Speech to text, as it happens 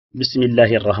بسم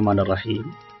الله الرحمن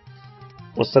الرحيم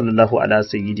وصلى الله على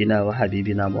سيدنا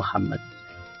وحبيبنا Muhammad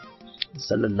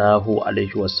sallallahu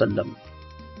alayhi wasallam.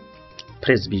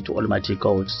 Praise be to Almighty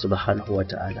God subhanahu wa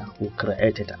ta'ala who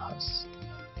created us.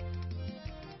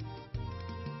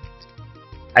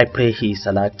 I pray His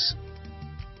salat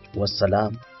was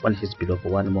salam on His beloved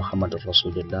one Muhammad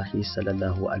Rasulillah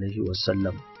sallallahu alayhi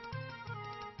wasallam,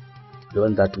 the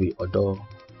one that we adore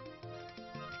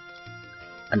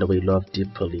and we love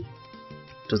deeply,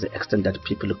 to the extent that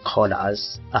people call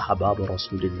us Ahbabu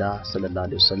Rasulillah sallallahu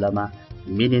alayhi wasallam,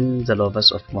 meaning the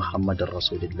lovers of Muhammad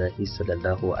Rasulillah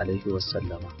sallallahu alayhi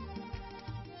wasallam.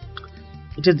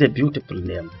 It is a beautiful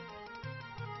name,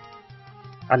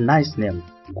 a nice name,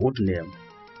 good name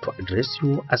to address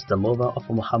you as the lover of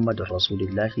Muhammad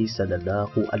Rasulillah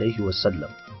sallallahu alayhi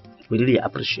wasallam. We really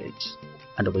appreciate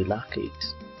and we like it.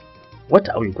 What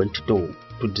are we going to do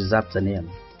to deserve the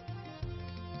name?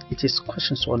 It is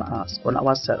questions on us, on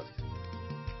ourselves.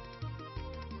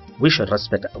 We should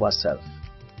respect ourselves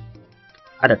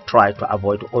and try to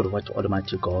avoid all what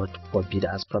Almighty God forbid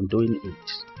us from doing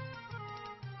it.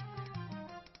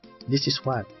 This is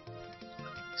one.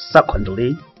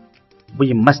 Secondly,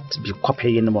 we must be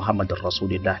copying Muhammad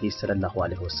Rasulullah sallallahu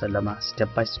alaihi wasallam step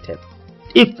by step.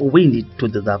 If we need to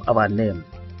deserve our name,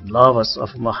 lovers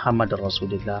of Muhammad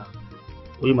Rasulullah,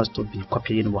 we must be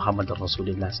copying Muhammad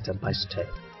Rasulullah step by step.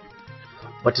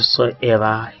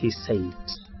 Whatsoever he said,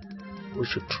 we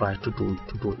should try to do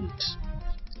it.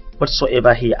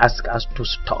 Whatsoever he asks us to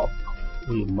stop,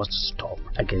 we must stop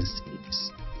against it.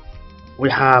 We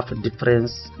have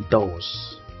different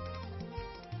doors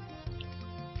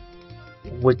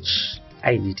which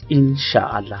I need,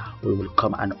 inshallah, we will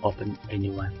come and open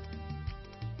anyone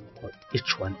or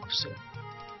each one of them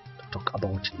to talk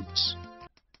about it.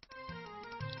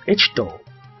 Each door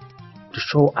to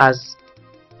show us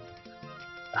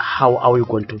how are we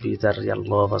going to be the real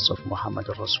lovers of Muhammad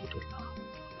Rasulullah.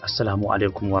 Assalamu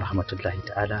alaikum wa rahmatullahi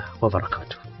ta'ala wa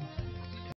barakatuh.